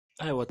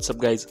Hi, what's up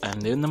guys, I'm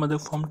Devendra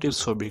from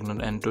Tips for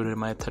Beginner, and today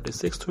my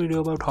 36th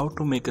video about how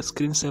to make a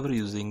screensaver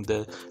using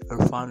the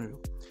IrfanView.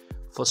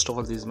 First of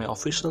all, this is my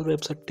official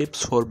website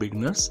Tips for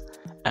Beginners,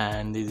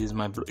 and this is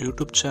my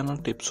YouTube channel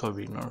Tips for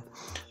Beginner.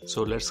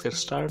 So let's get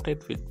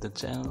started with the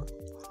channel.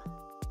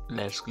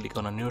 Let's click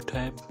on a new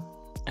tab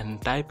and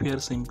type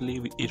here simply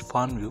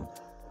IrfanView.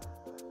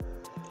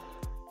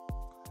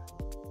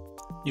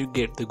 You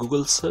get the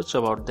Google search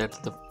about that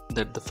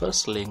the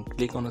first link.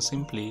 Click on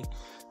simply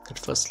that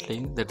first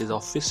link, that is the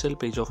official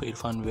page of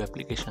IrfanView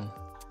application.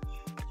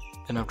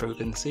 And after you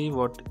can see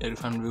what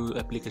IrfanView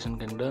application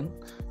can done.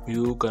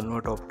 You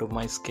convert,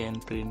 optimize, scan,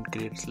 print,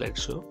 create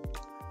slideshow.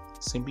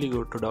 Simply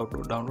go to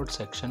download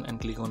section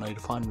and click on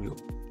IrfanView.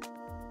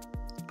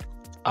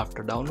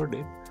 After download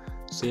it,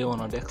 save on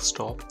a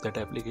desktop that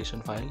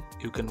application file.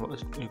 You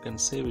can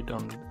save it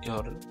on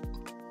your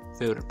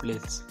favorite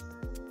place.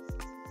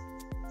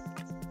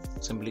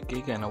 Simply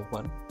click and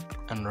open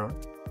and run.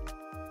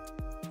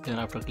 Then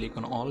after click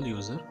on all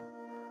user,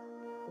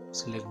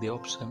 select the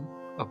option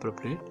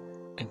appropriate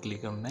and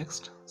click on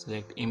next.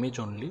 Select image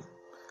only,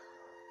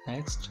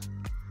 next,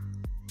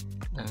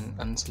 and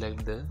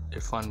unselect the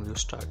IrfanView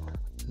start.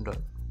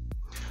 Done.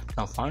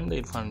 Now find the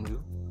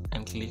IrfanView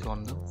and click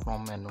on the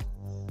from menu.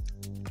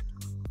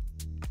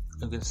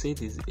 You can see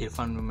this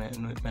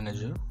IrfanView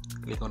manager.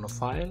 Click on a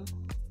file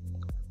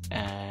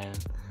and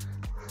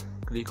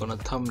click on a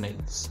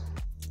thumbnails.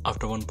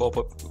 After one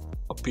pop-up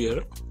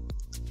appear,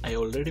 I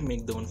already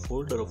make the one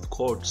folder of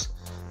codes,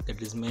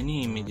 that is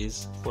many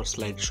images for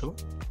slideshow.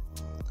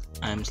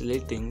 I am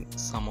selecting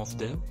some of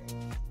them.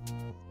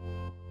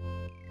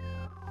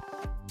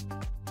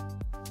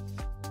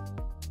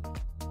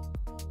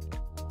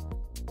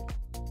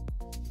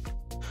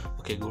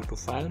 Okay, go to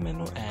file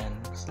menu and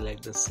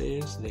select the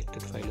save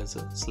selected file as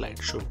a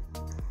slideshow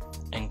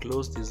and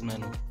close this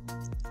menu.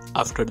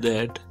 After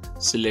that,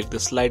 select the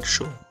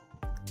slideshow.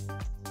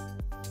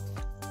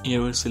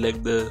 Here we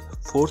select the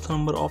fourth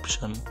number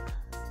option,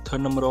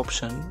 third number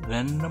option,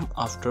 random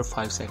after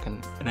 5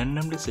 seconds.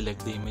 Randomly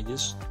select the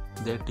images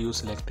that you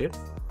selected.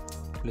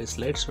 Play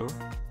slideshow.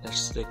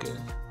 Let's take a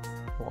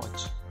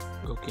watch.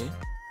 Okay.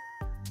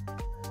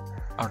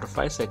 After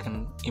 5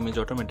 seconds, image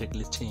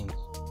automatically change.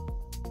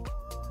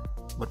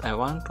 But I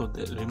want to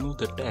remove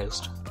the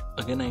text.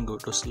 Again, I go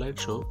to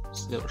slideshow.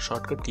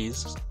 Shortcut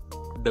keys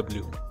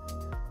W.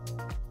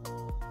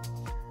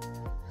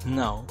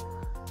 Now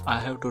I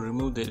have to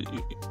remove the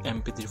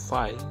MP3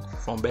 file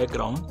from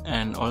background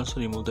and also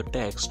remove the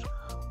text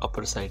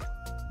upper side.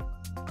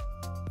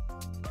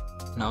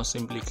 Now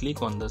simply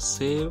click on the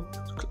save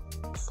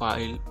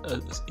file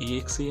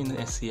exe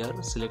in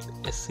SCR, select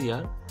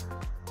SCR,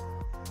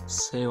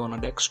 save on a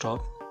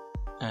desktop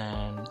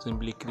and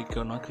simply click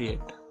on create.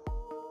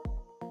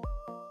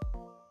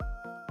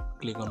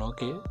 Click on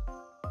OK.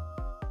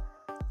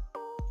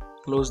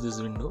 Close this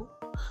window.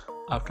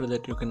 After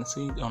that, you can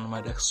see on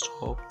my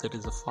desktop there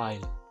is a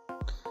file,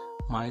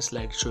 my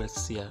slideshow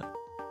SCR.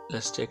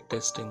 Let's check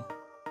testing.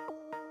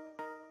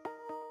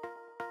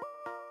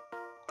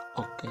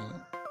 Okay,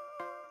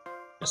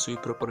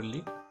 sweep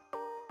properly.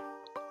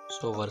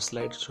 So our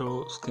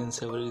slideshow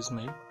screensaver is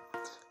made.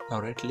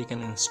 Now right click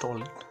and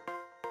install it.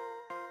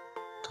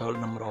 Third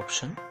number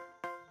option.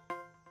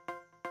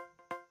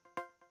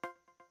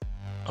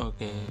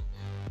 Okay,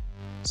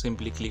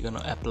 simply click on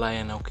apply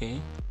and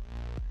OK.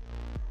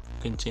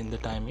 You can change the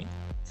timing.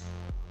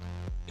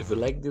 If you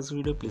like this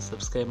video, please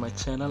subscribe my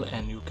channel,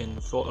 and you can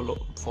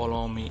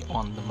follow me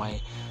on my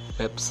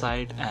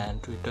website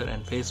and Twitter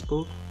and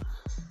Facebook.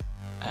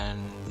 And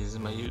this is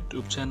my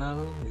YouTube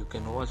channel. You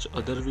can watch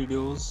other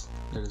videos,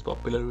 that is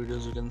popular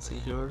videos you can see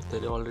here.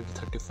 There are already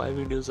 35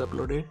 videos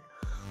uploaded.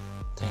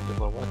 Thank you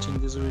for watching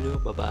this video.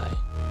 Bye bye.